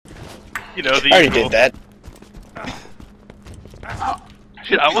You know, the I already did that.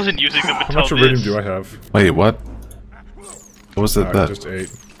 Shit, I wasn't using them How until much iridium do I have? Wait, what? What was it that? Just 8.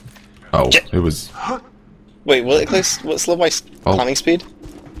 Oh, it was... Wait, will it slow my climbing speed?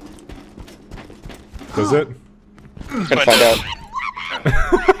 Does it? I'm gonna find out.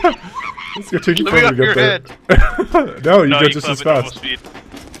 It's gonna take you Let me forever up to your get head. there. No, you go just climb as at normal fast. speed.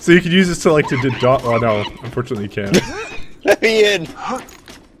 So you can use this to like to dot. Oh no, unfortunately you can't. Let me in!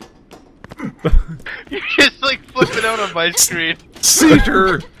 You're just like flipping out on my screen.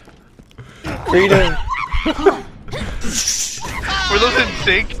 Seizure! Freedom! Were those in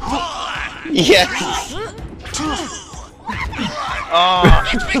sync? Yes! Ah.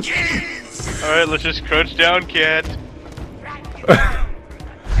 Alright, let's just crouch down, cat. Your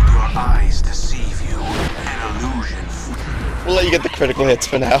eyes deceive you. An illusion. We'll let you get the critical hits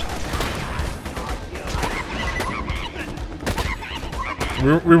for now.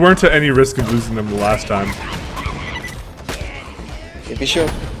 We weren't at any risk of losing them the last time. Yeah, be sure.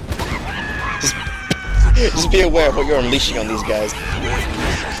 Just be aware of what you're unleashing on these guys.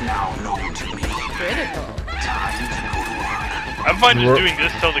 I'm fine just doing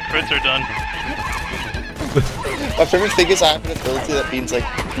this till the crits are done. My favorite thing is I have an ability that means like,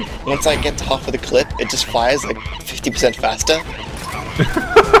 once I get to half of the clip, it just fires like 50% faster.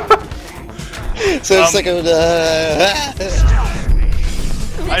 So it's like a...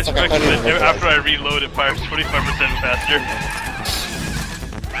 I expect that after I reload it fires 25% faster.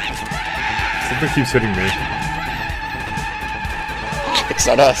 Something keeps hitting me. It's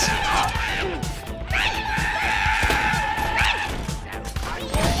not us.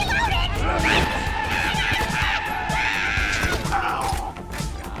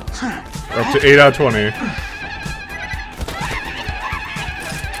 We're up to 8 out of 20.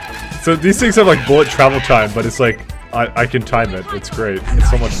 So these things have like bullet travel time, but it's like I can time it. It's great. It's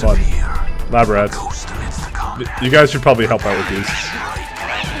so much fun. Lab rats. You guys should probably help out with these.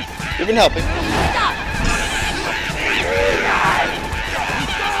 You've been helping.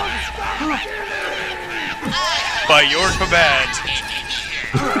 By your command.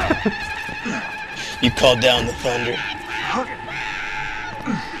 You called down the thunder.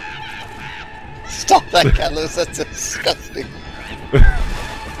 Stop that, Carlos. That's disgusting. Like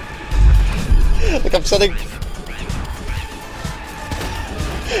I'm suddenly...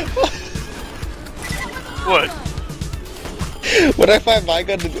 What? When I find my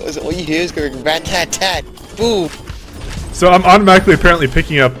gun, all you hear is going rat-tat-tat, boom. So I'm automatically apparently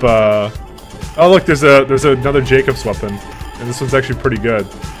picking up. Oh look, there's another Jacob's weapon, and this one's actually pretty good,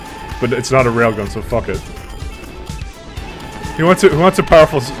 but it's not a railgun, so fuck it. Who wants a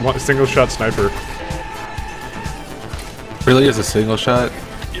powerful single-shot sniper? Really, is a single shot?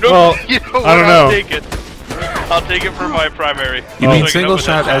 You know, Well, you know what? I don't know. I'll take it for my primary. You So I mean can single open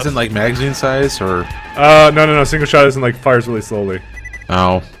that shot as in like magazine size, or? No. Single shot isn't like fires really slowly.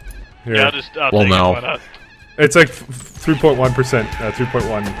 Oh. Here. Yeah, I'll take it, why not? It's like 3.1%,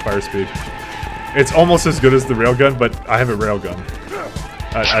 3.1 fire speed. It's almost as good as the railgun, but I have a railgun.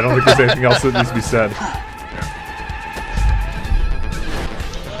 I don't think there's anything else that needs to be said.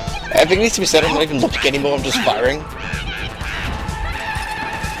 I think it needs to be said, I'm not even looking anymore, I'm just firing.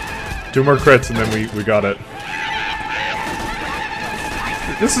 2 more crits and then we got it.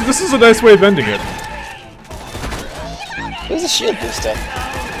 This is a nice way of ending it. Where's the shield booster?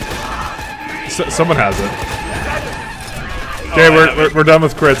 Someone has it. Okay, we're done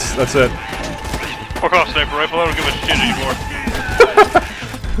with crits. That's it. Fuck off, sniper rifle. I don't give a shit anymore.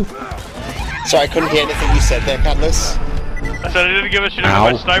 Sorry, I couldn't hear anything you said there, Cutlass. I said I didn't give a shit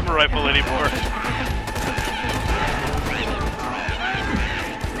about my sniper rifle anymore.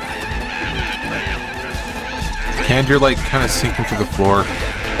 And you're like kind of sinking to the floor.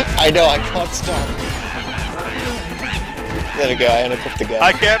 I know, I can't stop. There we go, I unequipped the gun.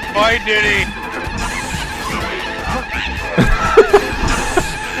 I can't find any.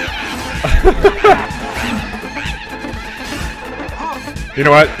 You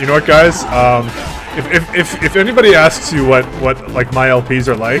know what, guys? If anybody asks you what like my LPs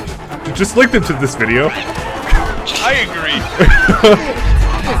are like, just link them to this video. I agree.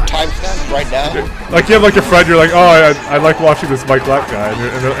 Timestamp right now. Like you have like a friend, you're like, oh, I like watching this Mike Black guy,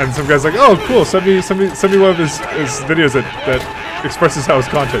 and some guy's like, oh, cool, send me one of his videos that expresses how his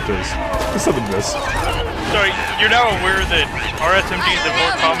content is. Just send them this. Sorry, you're now aware that RSMGs have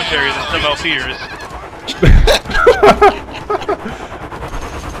more commentary than some LPers.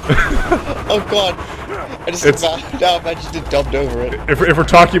 Oh god. I just now imagined it dubbed over it. If we're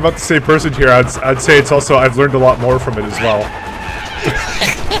talking about the same person here, I'd say it's also I've learned a lot more from it as well.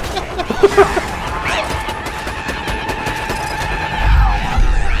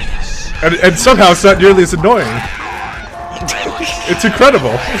 And somehow it's not nearly as annoying. It's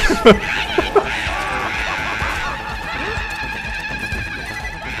incredible.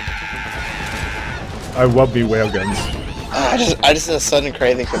 I love me whale guns. I just had a sudden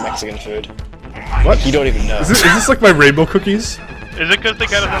craving for Mexican food. What? You don't even know. Is this like my rainbow cookies? Is it because they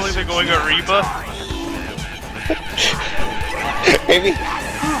kind of sound like they're going Arriba? Maybe.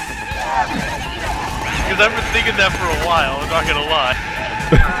 Because I've been thinking that for a while, I'm not gonna lie.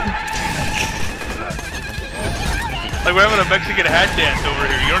 Like we're having a Mexican hat dance over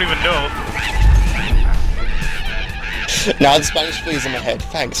here, you don't even know. Now the Spanish flea is in my head.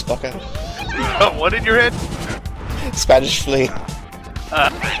 Thanks, fucker. What in your head? Spanish flea.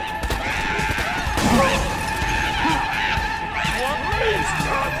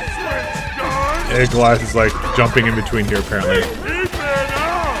 Yeah, Goliath is like jumping in between here apparently.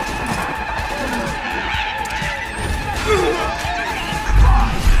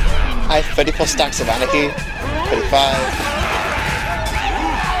 I have 34 stacks of anarchy. 35.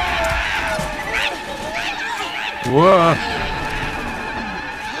 Whoa.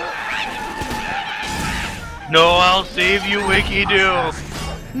 No, I'll save you, Wiki Do.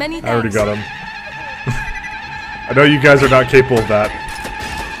 Many thanks. I already got him. I know you guys are not capable of that.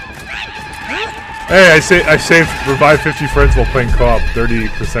 Hey, I saved revive 50 friends while playing co-op.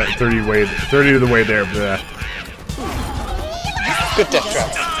 30% 30 of the way there. Bleh. Good death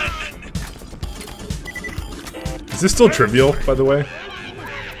trap. Is this still trivial, by the way?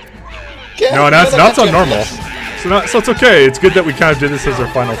 Yeah, No, now it's on normal. Yes. So it's okay. It's good that we kind of did this as our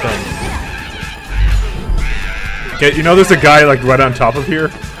final thing. Okay, you know there's a guy like right on top of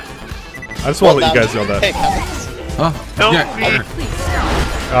here? I just want to let you guys know that. Hey, Alex. Oh, Help yeah. me.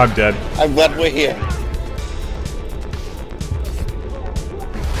 Oh, I'm dead. I'm glad we're here.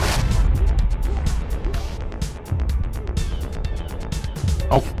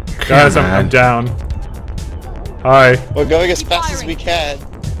 Oh, Guys, come I'm on. down. Hi. We're going as fast as we can.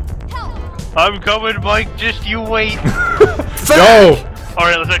 I'm coming, Mike, just you wait. No!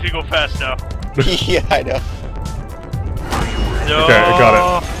 Alright, let's actually go fast now. Yeah, I know. No. Okay, I got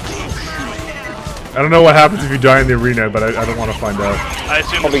it. I don't know what happens if you die in the arena, but I don't want to find out. I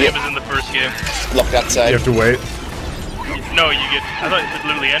assume the same as in the first game. Locked outside. You have to wait. No, you get. I thought it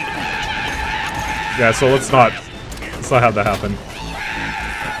literally ended. Yeah, so let's not have that happen.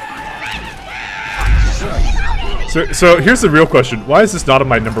 So here's the real question. Why is this not in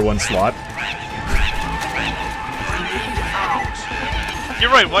my #1 slot?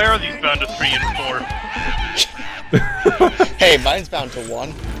 You're right, why are these bound to 3 and 4? Hey, mine's bound to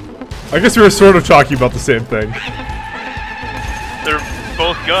 1. I guess we were sort of talking about the same thing. They're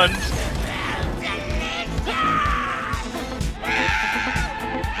both guns.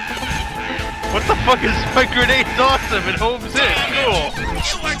 What the fuck is my grenade's awesome and home's in? Cool. You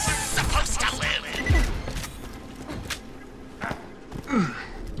weren't supposed to win.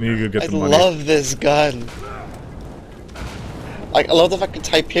 Need to go get I the money. love this gun. Like, I love the fact it's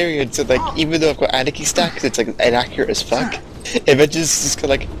high period, so like, even though I've got anarchy stacks, it's like inaccurate as fuck. Images just go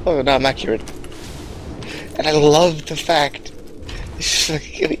like, oh, no, I'm accurate. And I love the fact,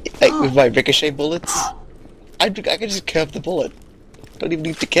 like with my ricochet bullets, I can just curve the bullet. Don't even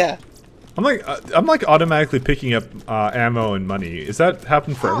need to care. I'm like automatically picking up ammo and money. Is that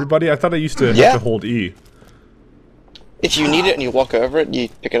happen for everybody? I thought I used to have to hold E. If you need it and you walk over it, you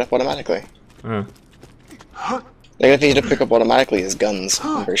pick it up automatically. Uh. The only thing you don't pick up automatically is guns,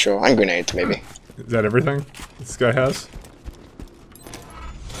 I'm pretty sure. And grenades, maybe. Is that everything this guy has?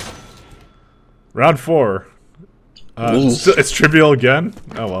 Round 4. It's trivial again?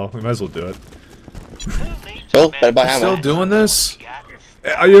 Oh well, we might as well do it. Phil, better buy ammo. Still doing this?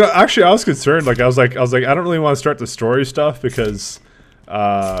 You know, actually, I was concerned. Like, I was like, I don't really want to start the story stuff because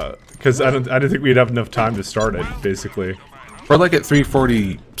I didn't think we'd have enough time to start it. Basically, We're like at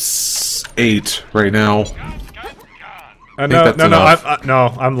 3:48 right now.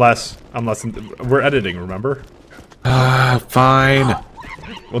 No, I'm less. We're editing. Remember? Fine.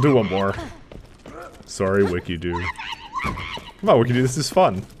 We'll do one more. Sorry, WikiDo. Come on, WikiDo. This is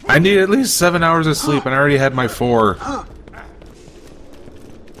fun. I need at least 7 hours of sleep, and I already had my 4.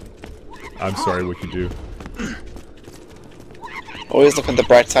 I'm sorry, WikiDo. Always look on the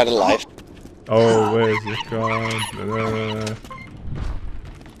bright side of life. Oh, where's it gone?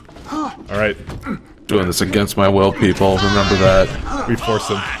 Alright, Doing this against my will, people. Remember that. we force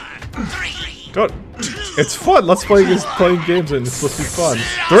him. Don't. It's fun. Let's play playing games and it's supposed to be fun.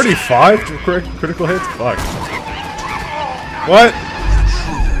 35 critical hits? Fuck. What?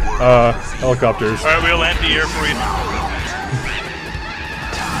 Helicopters. Alright, we'll land the air for you.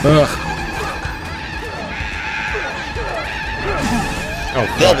 Oh,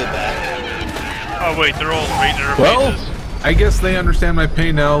 They'll fuck. be back. Oh wait, they're all raising their Well, faces. I guess they understand my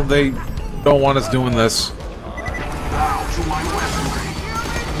pain now. They don't want us doing this.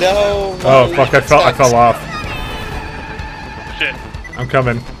 No. Oh fuck! I fell off. Shit. I'm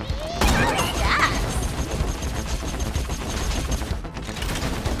coming.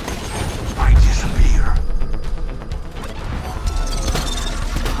 I disappear.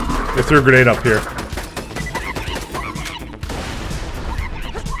 They threw a grenade up here.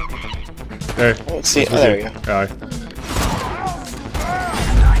 Hey. Let's see. Oh, there we go. Aye. And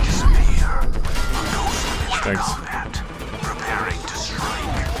I disappear. A ghost in its Thanks. combat, preparing to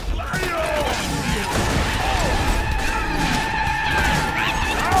strike.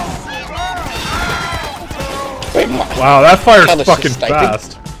 Wait, Wow, that fire's Kinda fucking sniping.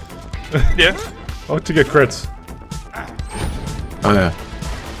 fast. Yeah. I want to get crits. Oh yeah.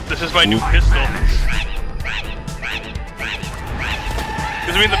 This is my new pistol.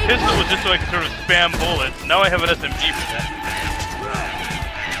 Because I mean, the pistol was just so I could sort of spam bullets. Now I have an SMG for that.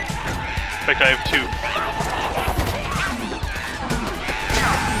 In fact, I have two.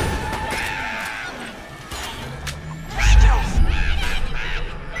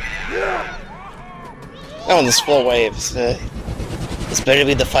 Oh, and this full wave. This better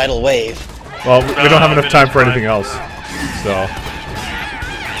be the final wave. Well, we don't have enough it time is for fine. anything else.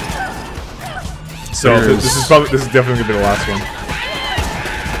 So this is definitely gonna be the last one.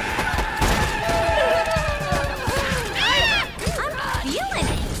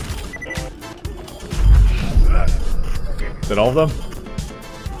 Is that all of them?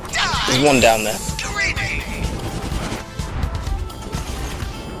 There's one down there.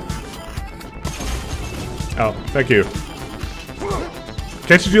 Oh, thank you.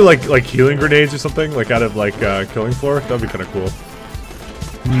 Can't you do like healing grenades or something, like out of like killing floor? That'd be kind of cool.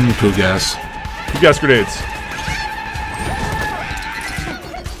 Cool gas. You gas grenades.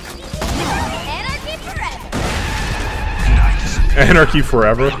 Anarchy forever. Anarchy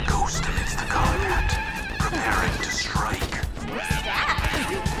forever. A ghost amidst the combat, preparing to strike.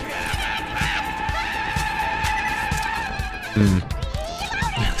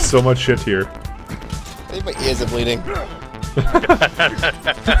 So much shit here. I think my ears are bleeding.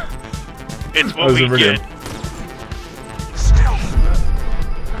 It's That what was we brilliant. get. Stealth.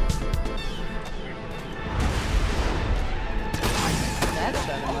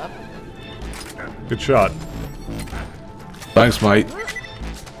 Good shot. Thanks, mate.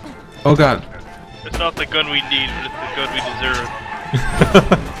 Oh god. It's not the gun we need, but it's the gun we deserve.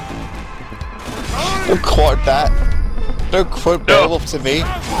 Don't quote that. Don't quote No. Beowulf to me.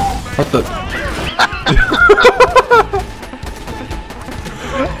 What the?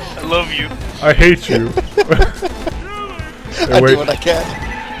 I love you. I hate you. I Hey, wait, do what I can.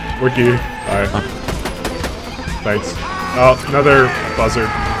 Wiki. Alright. Thanks. Oh, another buzzard.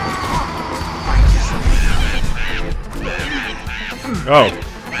 Oh.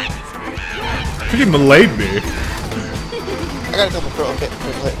 Freaking meleeed me. I got a couple critical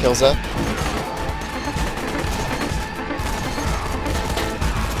hit kills there.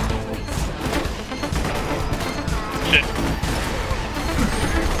 Shit.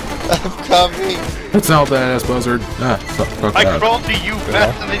 I'm coming. That's not a badass buzzard. Ah, fuck I that. crawled to you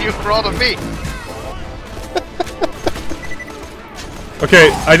faster than you crawled to me.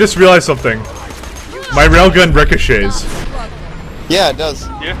 Okay, I just realized something. My railgun ricochets. Yeah, it does.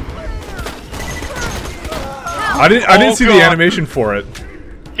 Yeah. I didn't Oh, see God. the animation for it.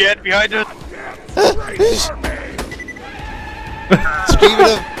 Get behind us. Scream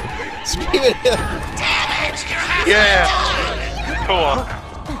at him. Scream at him. Yeah. Go on.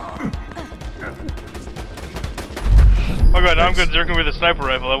 Oh god, now I'm going zerking with a sniper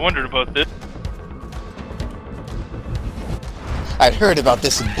rifle. I wondered about this. I'd heard about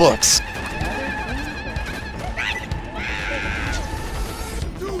this in books.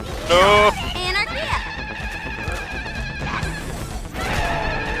 No.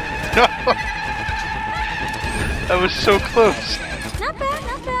 No. That was so close. Not bad,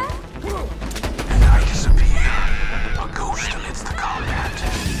 not bad. And I disappear. A ghost amidst the combat,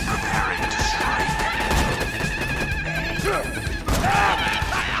 preparing to strike.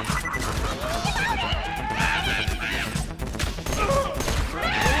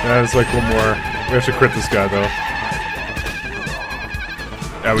 Yeah, there's like one more. We have to crit this guy though.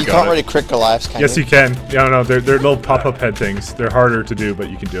 Yeah, we You got can't it. really crit Goliaths, can Yes, you? you can. Yeah, no, they're little pop-up head things. They're harder to do, but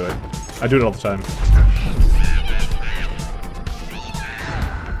you can do it. I do it all the time.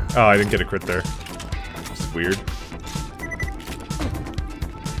 Oh, I didn't get a crit there. It's weird.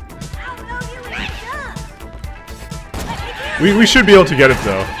 We should be able to get it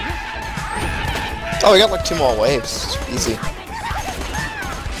though. Oh, we got like 2 more waves. Easy.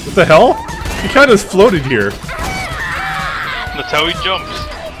 What the hell? He kind of floated here. That's how he jumps.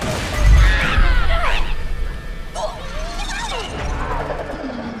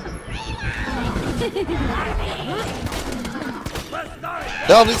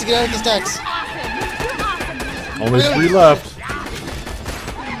 No, please get out of the stacks. Only 3 left.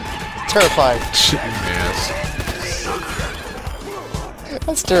 Terrifying. Yes.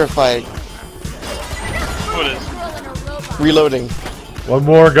 That's terrifying. What is? Reloading. One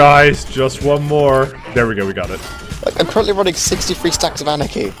more, guys. Just one more. There we go. We got it. Like, I'm currently running 63 stacks of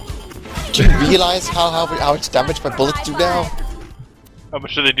anarchy. Do you realize how much damage my bullets do now? How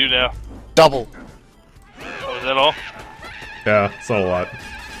much do they do now? Double. Oh, is that all? Yeah, it's not a lot.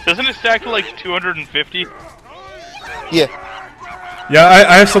 Doesn't it stack to like 250? Yeah. Yeah,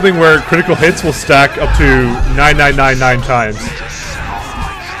 I have something where critical hits will stack up to 9999 times.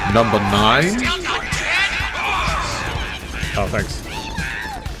 Number 9? Oh, thanks.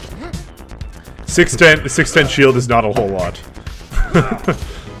 610 shield is not a whole lot.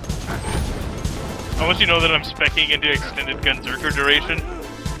 I want you to know that I'm specking into extended Gunzerker duration.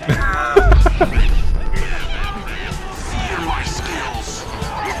 My skills.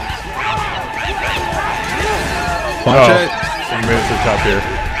 Punch Oh, it. you made it to the top here.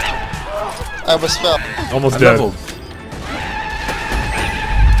 I almost fell. Almost I dead. leveled.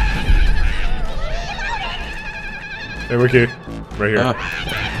 Hey, Wiki. Right here. Ah.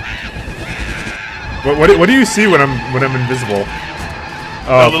 What do you see when I'm invisible? A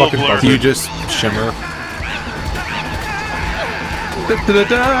Oh, little fucking blur. buzzard. You just shimmer. Da, da, da,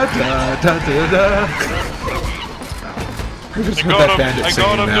 da, da, da, da. I just I heard that got him! bandit I got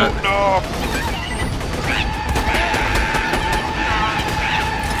singing him! that. No!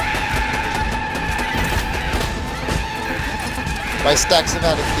 My stacks of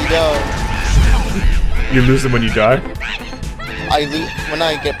anarchy go. You lose them when you die? When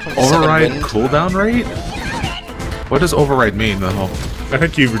I get 27 Override wind, cooldown rate? What does override mean, though? I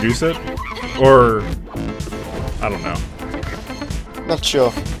think you reduce it. Or... I don't know. not sure.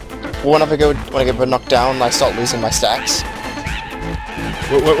 When I get knocked down, I start losing my stacks.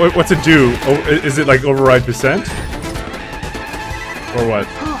 What's it do? Is it like override percent? Or what?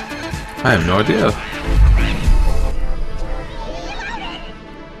 I have no idea.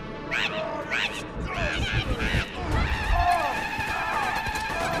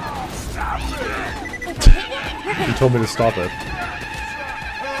 You told me to stop it.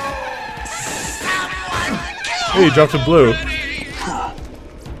 Hey, you dropped a blue.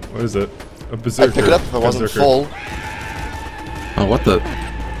 What is it? A berserker. I'd pick it up if it wasn't Berserker. full. Oh, what the?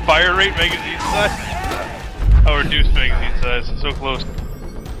 Fire rate magazine size? Oh, reduced magazine size. So close.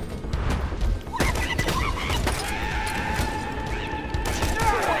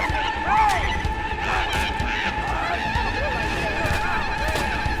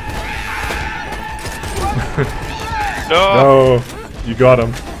 No! No, you got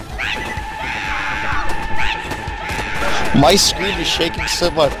him. My screen is shaking so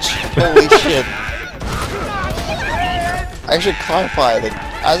much. Holy shit. I should clarify that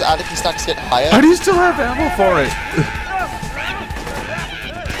as anarchy stacks get higher, How do you still have ammo for it?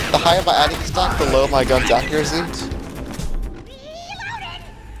 the higher my anarchy stack, the lower my gun's accuracy.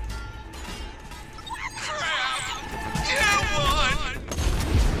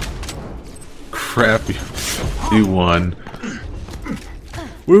 Crap, you won.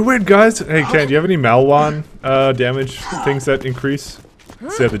 We win, guys! Hey, Ken, do you have any Malwan damage things that increase?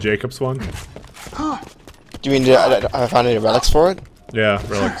 Say the Jacobs one? Do you mean I found any relics for it? Yeah,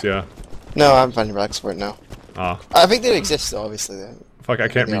 relics, yeah. No, I haven't found any relics for it, no. Ah. I think they exist though, obviously. Fuck, I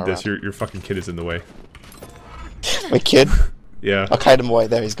can't They read are this. around. Your fucking kid is in the way. My kid? Yeah. I'll kite him away,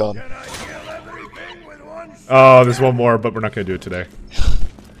 there he's gone. Oh, there's one more, but we're not gonna do it today.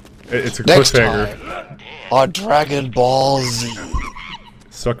 It's a Next cliffhanger. time, on Dragon Ball Z.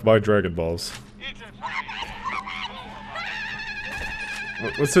 Sucked by Dragon Balls.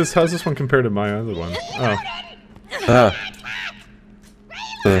 What's this? How's this one compared to my other one? Oh.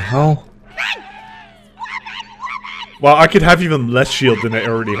 The hell? Well, I could have even less shield than I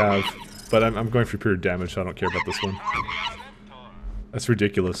already have. But I'm going for pure damage, so I don't care about this one. That's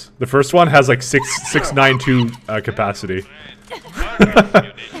ridiculous. The first one has like 692 capacity.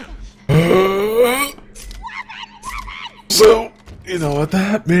 So, you know what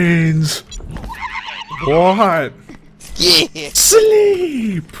that means. What? Yeah!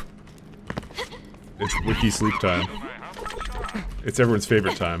 Sleep! It's wiki sleep time. It's everyone's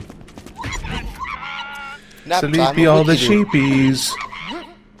favorite time. Nap time, Sleepy what all the would you do? sheepies.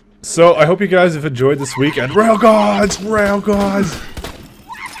 So, I hope you guys have enjoyed this weekend. Railguards! Railguards!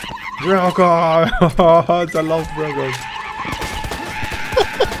 Railguards! I love railguards.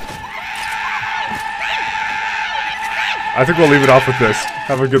 I think we'll leave it off with this.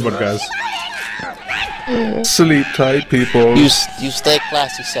 Have a good one, guys. Sleep tight, people. You stay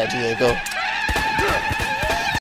classy, San Diego.